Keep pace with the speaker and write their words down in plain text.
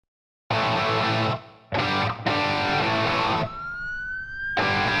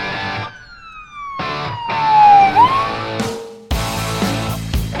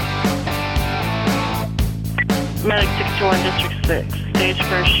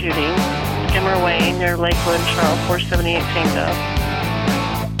shooting, Skimmer Way near Lakewood, Charles 478 St.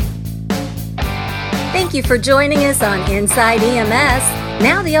 Thank you for joining us on Inside EMS.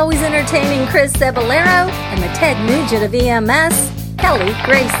 Now the always entertaining Chris Cebollero and the Ted Nugent of EMS, Kelly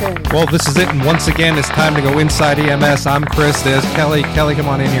Grayson. Well, this is it, and once again, it's time to go Inside EMS. I'm Chris. There's Kelly. Kelly, come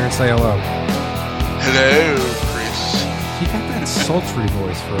on in here and say hello. Hello, Chris. You got that sultry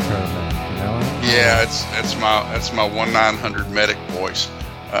voice for a paramedic, you know? Yeah, that's my 1-900 medic voice.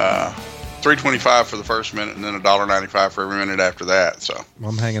 $3.25 for the first minute, and then $1.95 for every minute after that. So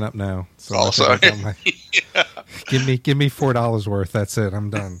I'm hanging up now. So also, yeah. give me $4 worth. That's it. I'm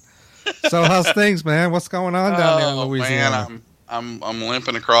done. So how's things, man? What's going on down there in Louisiana? Man, I'm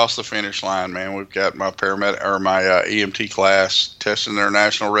limping across the finish line, man. We've got my paramedic or my EMT class testing their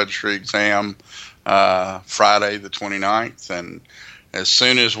national registry exam Friday the 29th, and as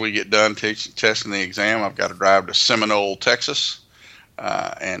soon as we get done testing the exam, I've got to drive to Seminole, Texas,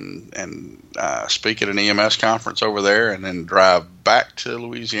 and speak at an EMS conference over there, and then drive back to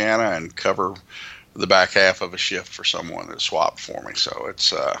Louisiana and cover the back half of a shift for someone that swapped for me. So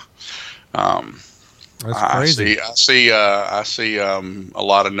it's that's crazy. I see a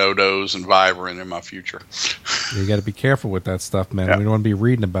lot of no-dos and Vibrant in my future. You got to be careful with that stuff, man. Yep. We don't want to be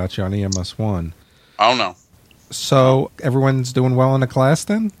reading about you on EMS1. Oh no. So everyone's doing well in the class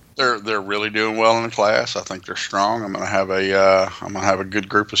then? They're really doing well in the class. I think they're strong. I'm gonna have a good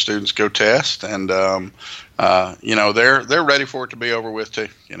group of students go test, and they're ready for it to be over with too.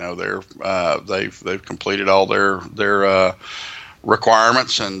 You know, they've completed all their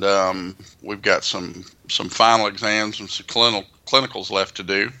requirements, and we've got some final exams and some clinicals left to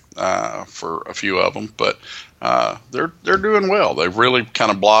do for a few of them, but they're doing well. They've really kind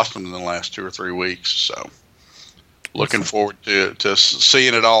of blossomed in the last 2 or 3 weeks, so looking forward to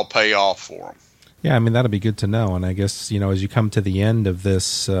seeing it all pay off for them. Yeah, I mean, that'll be good to know. And I guess, as you come to the end of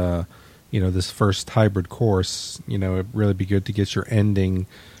this, this first hybrid course, it'd really be good to get your ending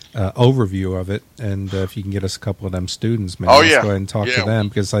overview of it. And if you can get us a couple of them students, man, let's go ahead and talk to them,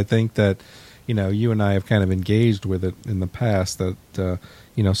 because I think that, you and I have kind of engaged with it in the past, that,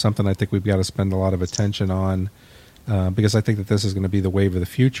 something I think we've got to spend a lot of attention on, because I think that this is going to be the wave of the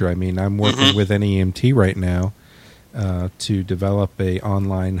future. I mean, I'm working with an EMT right now to develop a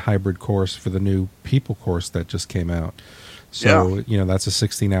online hybrid course for the new people course that just came out. So, that's a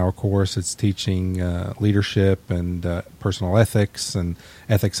 16-hour course. It's teaching leadership and personal ethics and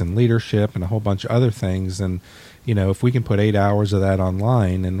leadership and a whole bunch of other things. And, if we can put 8 hours of that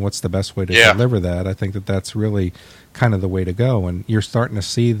online, and what's the best way to deliver that, I think that that's really kind of the way to go. And you're starting to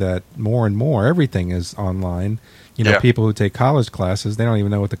see that more and more. Everything is online. People who take college classes, they don't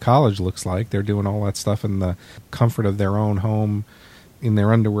even know what the college looks like. They're doing all that stuff in the comfort of their own home, in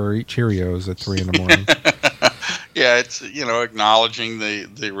their underwear, eat Cheerios at 3 a.m. Yeah, it's, acknowledging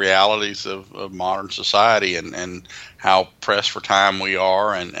the realities of modern society, and how pressed for time we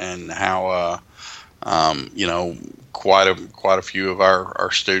are, and how, quite a few of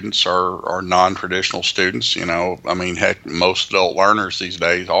our students are non-traditional students. I mean, heck, most adult learners these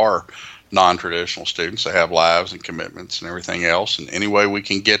days are non-traditional students. They have lives and commitments and everything else, and any way we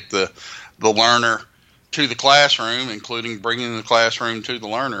can get the learner to the classroom, including bringing the classroom to the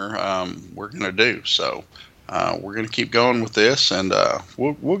learner, we're going to do. So we're going to keep going with this, and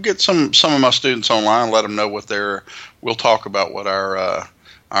we'll get some of my students online, let them know what we'll talk about what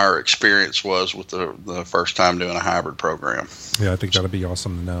our experience was with the first time doing a hybrid program. Yeah, I think that'll be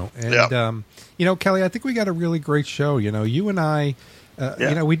awesome to know. And Kelly, I think we got a really great show. You and I,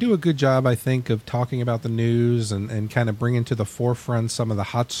 we do a good job, I think, of talking about the news and kind of bringing to the forefront some of the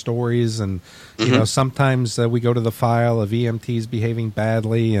hot stories. And, sometimes we go to the file of EMTs behaving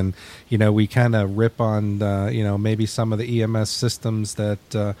badly, and, we kind of rip on, maybe some of the EMS systems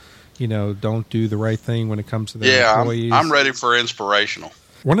that, don't do the right thing when it comes to their employees. I'm ready for inspirational.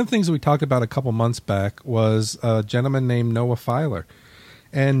 One of the things we talked about a couple months back was a gentleman named Noah Filer.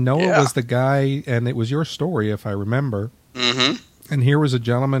 And Noah was the guy, and it was your story, if I remember. Mm-hmm. And here was a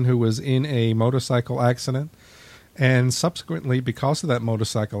gentleman who was in a motorcycle accident, and subsequently, because of that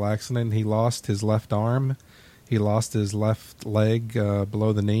motorcycle accident, he lost his left arm, he lost his left leg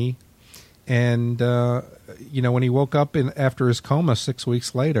below the knee, and when he woke up after his coma 6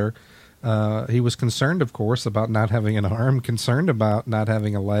 weeks later, he was concerned, of course, about not having an arm, concerned about not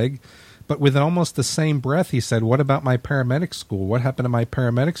having a leg, but with almost the same breath, he said, "What about my paramedic school? What happened to my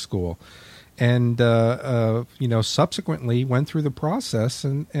paramedic school?" And, subsequently went through the process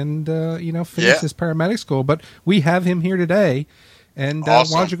and finished his paramedic school. But we have him here today. And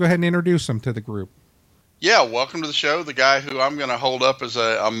awesome. Why don't you go ahead and introduce him to the group? Yeah, welcome to the show. The guy who I'm going to hold up as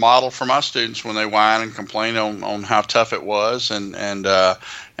a model for my students when they whine and complain on how tough it was and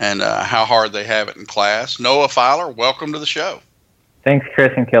how hard they have it in class. Noah Filer, welcome to the show. Thanks,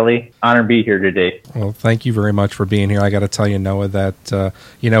 Chris and Kelly. Honored to be here today. Well, thank you very much for being here. I got to tell you, Noah, that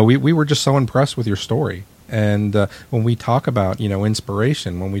we were just so impressed with your story. And when we talk about,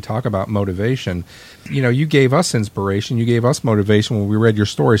 inspiration, when we talk about motivation, you gave us inspiration, you gave us motivation when we read your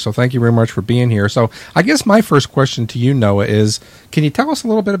story. So thank you very much for being here. So I guess my first question to you, Noah, is can you tell us a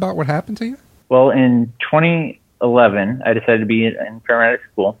little bit about what happened to you? Well, in 2011, I decided to be in paramedic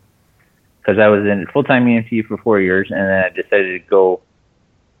school because I was in full-time EMT for 4 years, and then I decided to go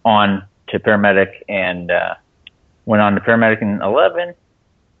on to paramedic and went on to paramedic in 11.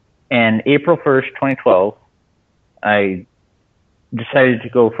 And April 1st, 2012, I decided to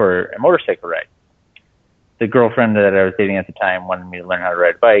go for a motorcycle ride. The girlfriend that I was dating at the time wanted me to learn how to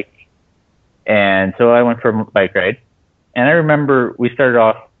ride a bike. And so I went for a bike ride. And I remember we started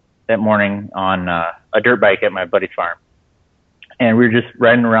off that morning on a dirt bike at my buddy's farm. And we were just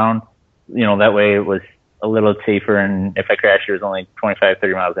riding around, that way it was a little safer. And if I crashed, it was only 25,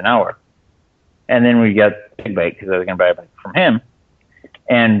 30 miles an hour. And then we got a big bike because I was going to buy a bike from him.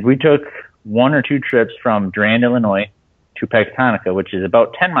 And we took 1 or 2 trips from Durand, Illinois to Pecatonica, which is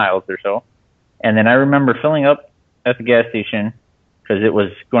about 10 miles or so. And then I remember filling up at the gas station because it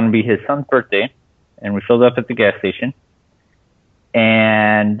was going to be his son's birthday. And we filled up at the gas station.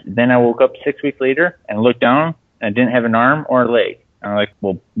 And then I woke up 6 weeks later and looked down and I didn't have an arm or a leg. I'm like,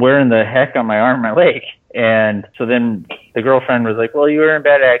 well, where in the heck are my arm and my leg? And so then the girlfriend was like, well, you were in a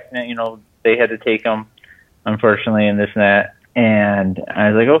bad accident. They had to take him, unfortunately, and this and that. And I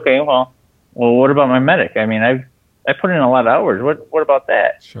was like, okay, well, what about my medic? I mean, I put in a lot of hours. What about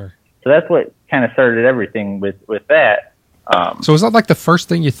that? Sure. So that's what kind of started everything with that. So was that like the first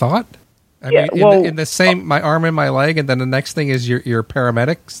thing you thought? Yeah, in the same, my arm and my leg, and then the next thing is your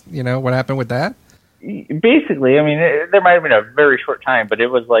paramedics. What happened with that? Basically, I mean, there might have been a very short time, but it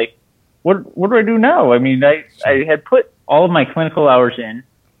was like, what do I do now? I mean, I had put all of my clinical hours in,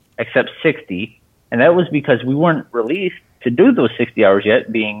 except 60, and that was because we weren't released to do those 60 hours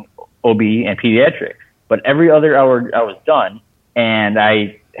yet, being OB and pediatrics. But every other hour I was done, and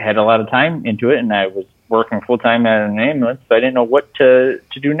I had a lot of time into it, and I was working full-time at an ambulance, so I didn't know what to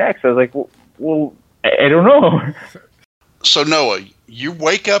do next. I was like, well, I don't know. So, Noah, you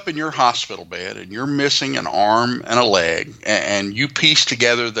wake up in your hospital bed, and you're missing an arm and a leg, and you piece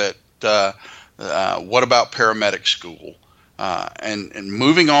together that what about paramedic school? And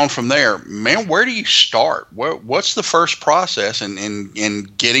moving on from there, man, where do you start? What's the first process in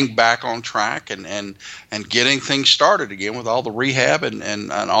getting back on track and getting things started again with all the rehab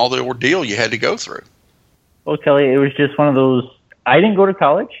and all the ordeal you had to go through? Well, Kelly, it was just one of those. I didn't go to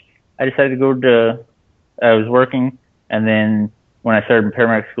college. I decided to I was working, and then when I started in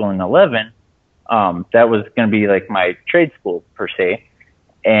paramedic school in 11, that was going to be like my trade school per se,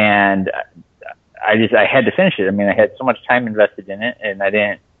 and I had to finish it. I mean, I had so much time invested in it, and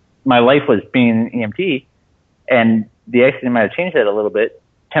my life was being an EMT, and the accident might have changed that a little bit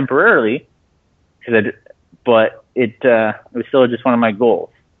temporarily, but it was still just one of my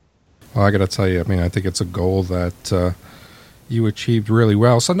goals. Well, I got to tell you, I mean, I think it's a goal that you achieved really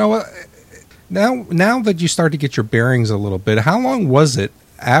well. So, Noah, now that you start to get your bearings a little bit, how long was it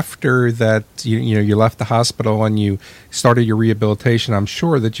after that you left the hospital and you started your rehabilitation? I'm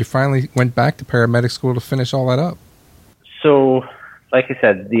sure that you finally went back to paramedic school to finish all that up. So, like I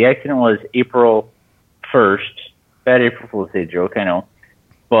said, the accident was April 1st. Bad April Fool's Day joke, I know.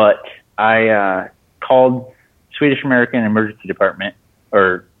 But I called Swedish American Emergency Department,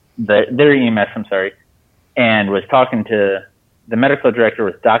 or their EMS, I'm sorry, and was talking to the medical director,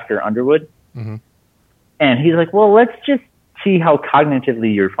 was Dr. Underwood. Mm-hmm. And he's like, well, let's just see how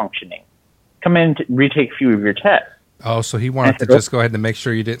cognitively you're functioning. Come in to retake a few of your tests. Oh, so he wanted to just go ahead and make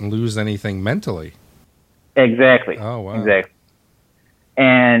sure you didn't lose anything mentally. Exactly. Oh, wow. Exactly.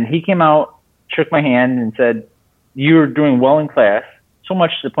 And he came out, shook my hand, and said, you're doing well in class, so much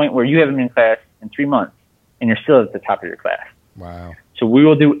to the point where you haven't been in class in 3 months, and you're still at the top of your class. Wow. So we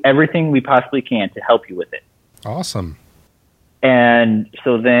will do everything we possibly can to help you with it. Awesome. And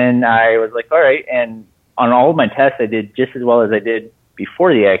so then I was like, all right, and on all of my tests, I did just as well as I did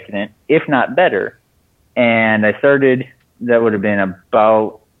before the accident, if not better. And I started, that would have been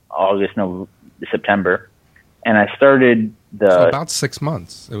about August, September. And I started so about 6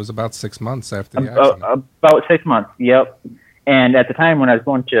 months. It was about 6 months after the accident. About 6 months, yep. And at the time when I was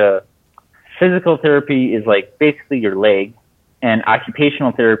going to physical therapy is like basically your leg, and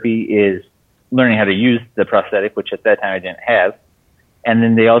occupational therapy is learning how to use the prosthetic, which at that time I didn't have. And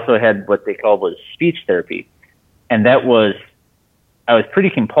then they also had what they called was speech therapy. And I was pretty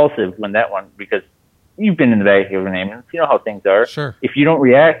compulsive when that one, because you've been in the back of an ambulance, you know how things are. Sure. If you don't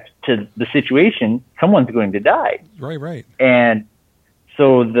react to the situation, someone's going to die. Right. And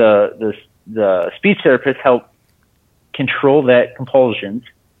so the speech therapist helped control that compulsions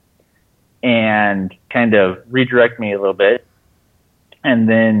and kind of redirect me a little bit. And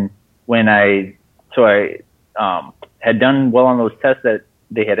then when I had done well on those tests that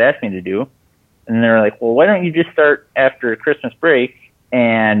they had asked me to do, and they were like, well, why don't you just start after Christmas break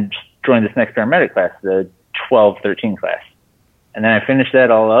and join this next paramedic class, the 12-13 class. And then I finished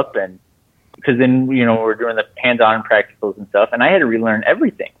that all up, and because then, we're doing the hands-on practicals and stuff, and I had to relearn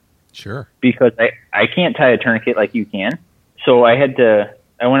everything. Sure. Because I can't tie a tourniquet like you can. So I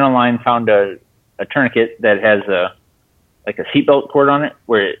went online, found a tourniquet that has a seatbelt cord on it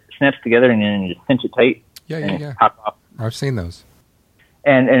where it snaps together and then you just pinch it tight. Yeah. Pop off. I've seen those.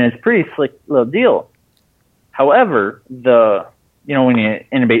 And it's a pretty slick little deal. However, when you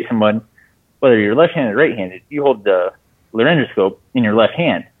intubate someone, whether you're left-handed or right-handed, you hold the laryngoscope in your left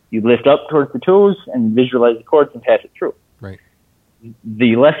hand. You lift up towards the toes and visualize the cords and pass it through. Right.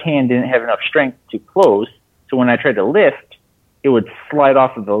 The left hand didn't have enough strength to close, so when I tried to lift, it would slide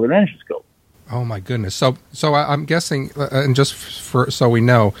off of the laryngoscope. Oh my goodness! So I'm guessing, and just so we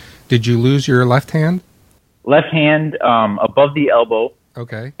know, did you lose your left hand? Left hand above the elbow.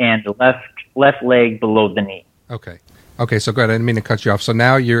 Okay. And the left leg below the knee. Okay, so good. I didn't mean to cut you off. So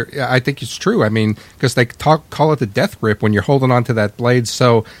now I think it's true. I mean, because they call it the death grip when you're holding onto that blade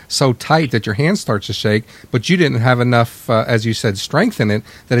so tight that your hand starts to shake, but you didn't have enough, as you said, strength in it,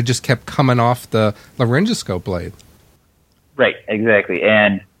 that it just kept coming off the laryngoscope blade. Right, exactly.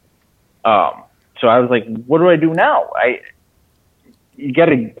 And so I was like, what do I do now? You got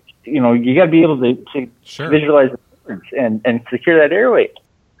to be able to sure. visualize the words and secure that airway.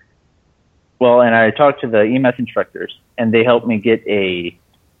 Well, and I talked to the EMS instructors, and they helped me get a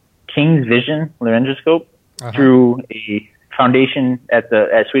King's Vision laryngoscope through a foundation at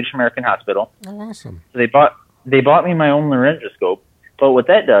Swedish American Hospital. Oh, awesome! So they bought me my own laryngoscope, but what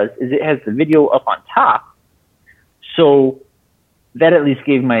that does is it has the video up on top, so that at least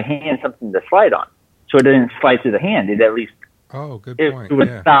gave my hand something to slide on. So it didn't slide through the hand. It at least good point. It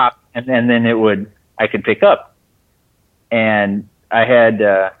would stop, and then I could pick up. And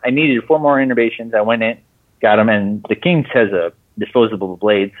I needed 4 more intubations. I went in, got them, and the King's has a disposable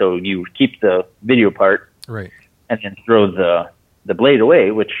blade, so you keep the video part, right, and then throw the blade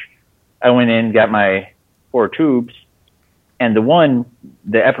away. Which I went in, got my 4 tubes, and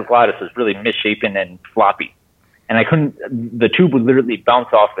the epiglottis was really misshapen and floppy, and I couldn't. The tube would literally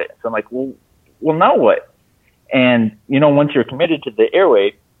bounce off it. So I'm like, well, now what? And once you're committed to the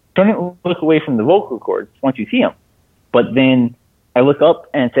airway, don't look away from the vocal cords once you see them. But then I look up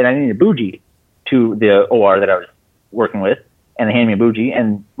and said I need a bougie to the OR that I was working with, and they handed me a bougie.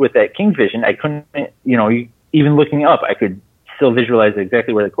 And with that King's Vision, I couldn't, even looking up, I could still visualize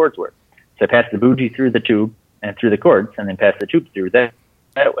exactly where the cords were. So I passed the bougie through the tube and through the cords, and then passed the tube through that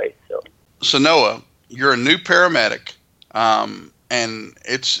way. So Noah, you're a new paramedic, and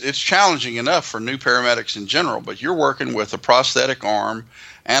it's challenging enough for new paramedics in general, but you're working with a prosthetic arm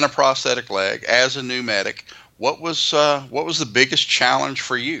and a prosthetic leg as a new medic. What was the biggest challenge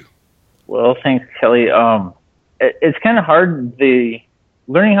for you? Well, thanks, Kelly. It's kind of hard.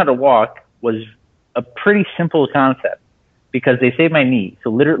 Learning how to walk was a pretty simple concept because they saved my knee.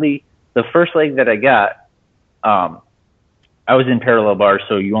 So literally, the first leg that I got, I was in parallel bars,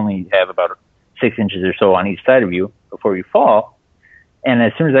 so you only have about 6 inches or so on each side of you before you fall. And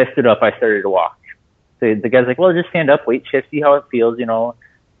as soon as I stood up, I started to walk. So the guy's like, well, just stand up, wait, shift, see how it feels,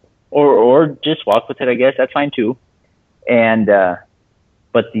 or just walk with it, I guess. That's fine too. And,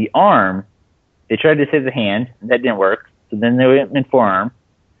 but the arm, they tried to save the hand, and that didn't work. So then they went in forearm.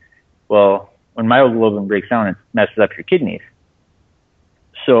 Well, when myoglobin breaks down, it messes up your kidneys.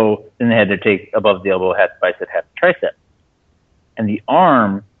 So then they had to take above the elbow, half the bicep, half the tricep. And the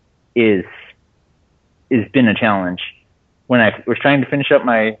arm is been a challenge. When I was trying to finish up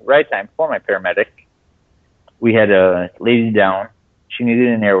my ride time for my paramedic, we had a lady down. She needed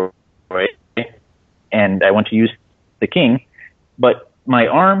an airway, and I went to use the King. But my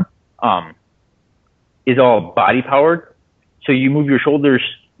arm is all body powered, so you move your shoulders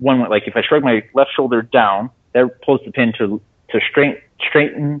one way. Like if I shrug my left shoulder down, that pulls the pin to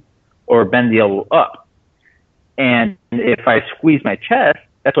straighten or bend the elbow up. And if I squeeze my chest,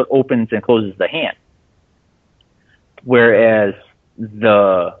 that's what opens and closes the hand. Whereas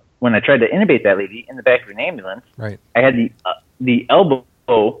when I tried to intubate that lady in the back of an ambulance, right, I had the elbow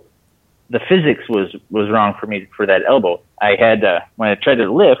the physics was wrong for me for that elbow. I had when I tried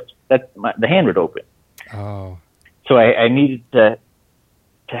to lift, the hand would open. Oh. So I needed to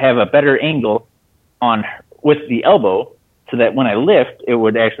have a better angle with the elbow, so that when I lift, it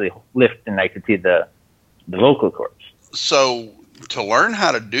would actually lift and I could see the vocal cords. So to learn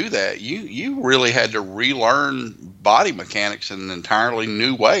how to do that, you really had to relearn body mechanics in an entirely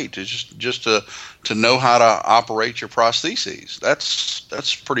new way to just to know how to operate your prostheses.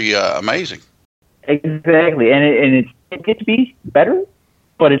 That's pretty amazing. Exactly, and it gets to be better,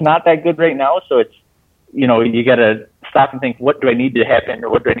 but it's not that good right now. So it's, you got to stop and think, what do I need to happen, or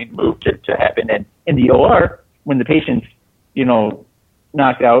what do I need to move to happen? And in the OR, when the patient's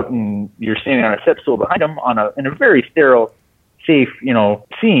knocked out and you're standing on a step stool behind them in a very sterile, safe,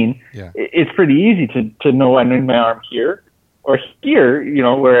 scene, yeah. It's pretty easy to know I need my arm here or here,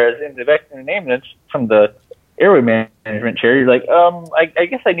 whereas in the ambulance from the airway management chair, you're like, I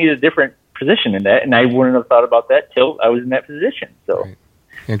guess I need a different position in that, and I wouldn't have thought about that till I was in that position. So, right.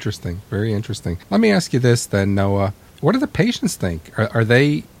 Interesting, very interesting. Let me ask you this then, Noah. What do the patients think? Are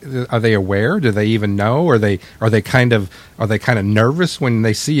they aware? Do they even know? Are they kind of nervous when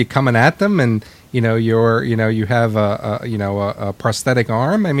they see you coming at them and you have a prosthetic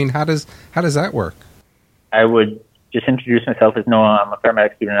arm? I mean, how does that work? I would just introduce myself as Noah. I'm a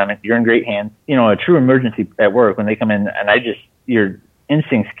paramedic student. You're in great hands. A true emergency at work when they come in, and your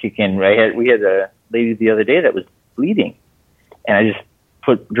instincts kick in. Right? We had a lady the other day that was bleeding, and I just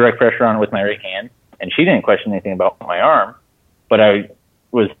put direct pressure on with my right hand. And she didn't question anything about my arm, but I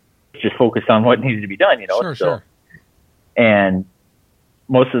was just focused on what needed to be done, Sure. And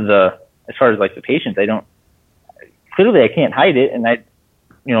most of as far as like the patients, clearly I can't hide it. And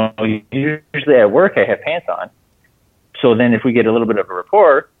usually at work I have pants on. So then if we get a little bit of a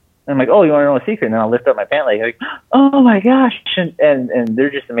rapport, I'm like, oh, you want to know a secret? And then I'll lift up my pant leg, like, oh my gosh. And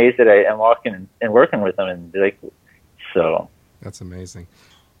they're just amazed that I am walking and working with them. And they're like, so. That's amazing.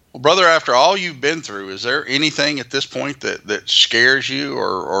 Well, brother, after all you've been through, is there anything at this point that scares you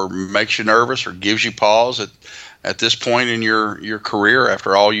or makes you nervous or gives you pause at this point in your career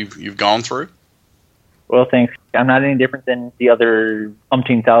after all you've gone through? Well, thanks. I'm not any different than the other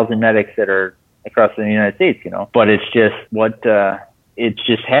umpteen thousand medics that are across the United States, But it's just it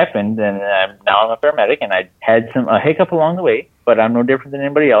just happened, and now I'm a paramedic, and I had a hiccup along the way, but I'm no different than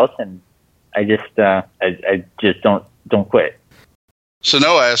anybody else, and I just don't quit. So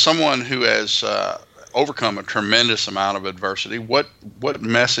Noah, as someone who has overcome a tremendous amount of adversity, what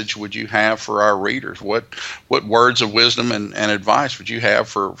message would you have for our readers? What words of wisdom and advice would you have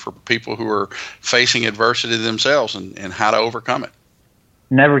for people who are facing adversity themselves and how to overcome it?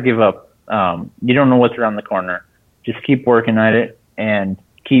 Never give up. You don't know what's around the corner. Just keep working at it and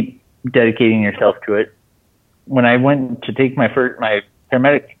keep dedicating yourself to it. When I went to take my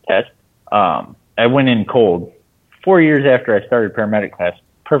paramedic test, I went in cold. 4 years after I started paramedic class,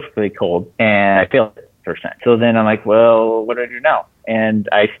 perfectly cold, and I failed it first time. So then I'm like, well, what do I do now? And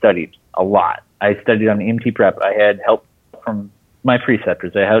I studied a lot. I studied on the EMT prep. I had help from my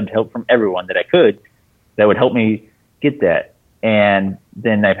preceptors. I had help from everyone that I could that would help me get that. And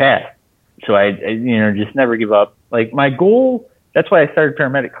then I passed. So I just never give up. Like my goal, that's why I started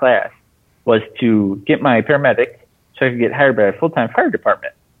paramedic class, was to get my paramedic so I could get hired by a full-time fire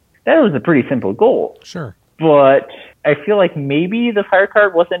department. That was a pretty simple goal. Sure. But I feel like maybe the fire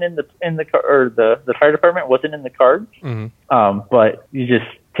card wasn't in the or the fire department wasn't in the cards. Mm-hmm. But you just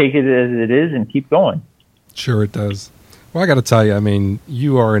take it as it is and keep going. Sure, it does. Well, I got to tell you,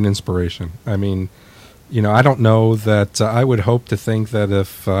 you are an inspiration. I don't know that I would hope to think that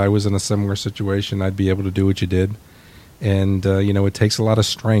if I was in a similar situation, I'd be able to do what you did. And, it takes a lot of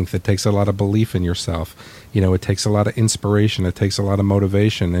strength. It takes a lot of belief in yourself. It takes a lot of inspiration. It takes a lot of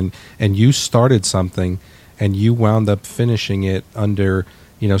motivation. And you started something, and you wound up finishing it under,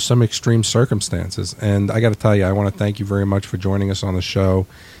 some extreme circumstances. And I got to tell you, I want to thank you very much for joining us on the show.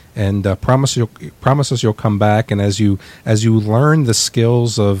 And promise us you'll come back. And as you learn the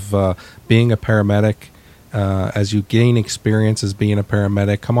skills of being a paramedic, as you gain experience as being a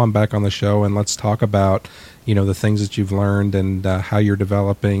paramedic, come on back on the show and let's talk about the things that you've learned and how you're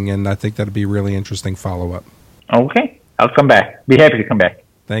developing. And I think that'd be a really interesting follow-up. Okay, I'll come back. Be happy to come back.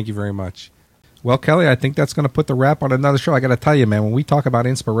 Thank you very much. Well, Kelly, I think that's going to put the wrap on another show. I got to tell you, man, when we talk about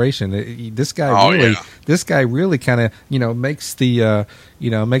inspiration, this guy really kind of, makes the,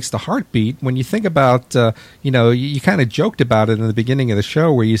 makes the heart beat. When you think about, you kind of joked about it in the beginning of the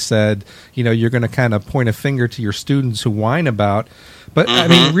show where you said, you're going to kind of point a finger to your students who whine about. But, I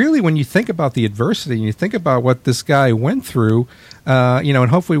mean, really, when you think about the adversity and you think about what this guy went through, and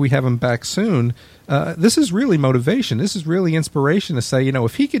hopefully we have him back soon, this is really motivation. This is really inspiration to say,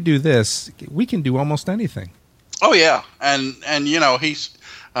 if he could do this, we can do almost anything. Oh, yeah. And he's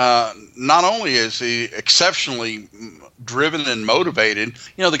not only is he exceptionally driven and motivated,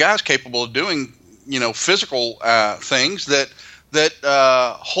 the guy's capable of doing, physical things that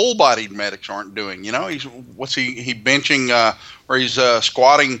whole-bodied medics aren't doing. He benching where he's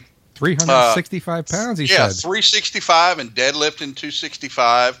squatting 365 pounds, he said. Yeah, 365 and deadlifting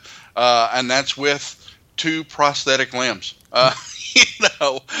 265, and that's with 2 prosthetic limbs.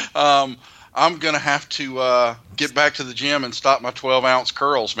 I'm going to have to get back to the gym and stop my 12-ounce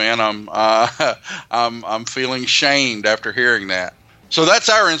curls, man. I'm feeling shamed after hearing that. So that's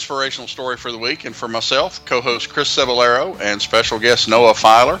our inspirational story for the week. And for myself, co-host Chris Cebollero, and special guest Noah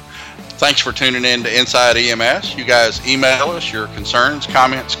Filer, thanks for tuning in to Inside EMS. You guys email us your concerns,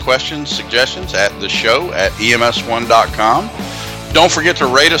 comments, questions, suggestions at the show at EMS1.com. Don't forget to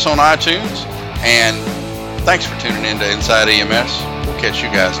rate us on iTunes. And thanks for tuning in to Inside EMS. We'll catch you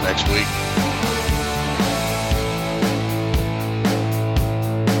guys next week.